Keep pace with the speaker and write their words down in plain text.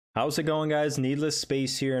How's it going, guys?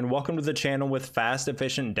 NeedlessSpace here, and welcome to the channel with fast,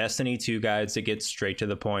 efficient Destiny 2 guides that get straight to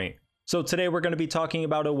the point. So today we're going to be talking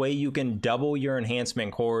about a way you can double your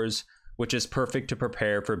enhancement cores, which is perfect to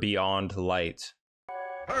prepare for Beyond Light.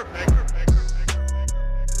 Perfect.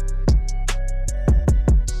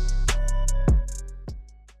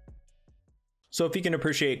 So if you can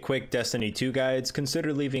appreciate quick Destiny 2 guides,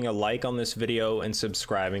 consider leaving a like on this video and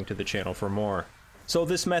subscribing to the channel for more. So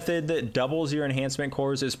this method that doubles your enhancement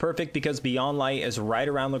cores is perfect because Beyond Light is right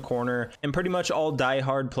around the corner, and pretty much all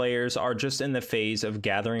die-hard players are just in the phase of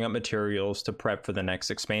gathering up materials to prep for the next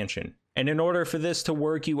expansion. And in order for this to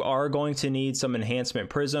work, you are going to need some enhancement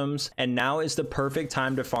prisms, and now is the perfect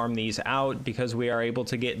time to farm these out because we are able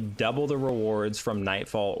to get double the rewards from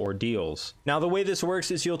Nightfall ordeals. Now the way this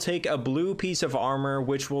works is you'll take a blue piece of armor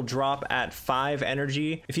which will drop at 5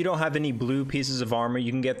 energy. If you don't have any blue pieces of armor,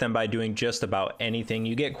 you can get them by doing just about anything.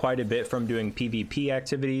 You get quite a bit from doing PvP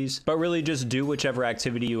activities, but really just do whichever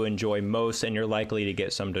activity you enjoy most and you're likely to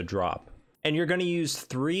get some to drop. And you're going to use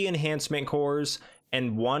 3 enhancement cores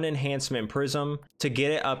and 1 enhancement prism to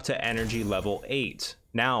get it up to energy level 8.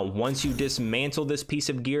 Now, once you dismantle this piece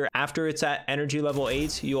of gear after it's at energy level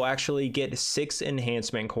 8, you'll actually get 6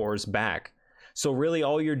 enhancement cores back. So really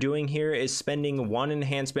all you're doing here is spending 1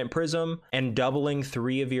 enhancement prism and doubling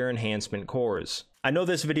 3 of your enhancement cores. I know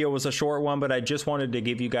this video was a short one, but I just wanted to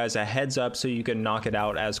give you guys a heads up so you can knock it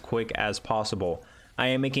out as quick as possible. I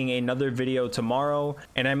am making another video tomorrow,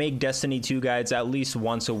 and I make Destiny 2 guides at least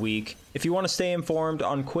once a week. If you want to stay informed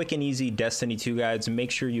on quick and easy Destiny 2 guides, make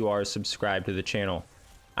sure you are subscribed to the channel.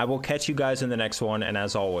 I will catch you guys in the next one, and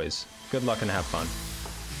as always, good luck and have fun.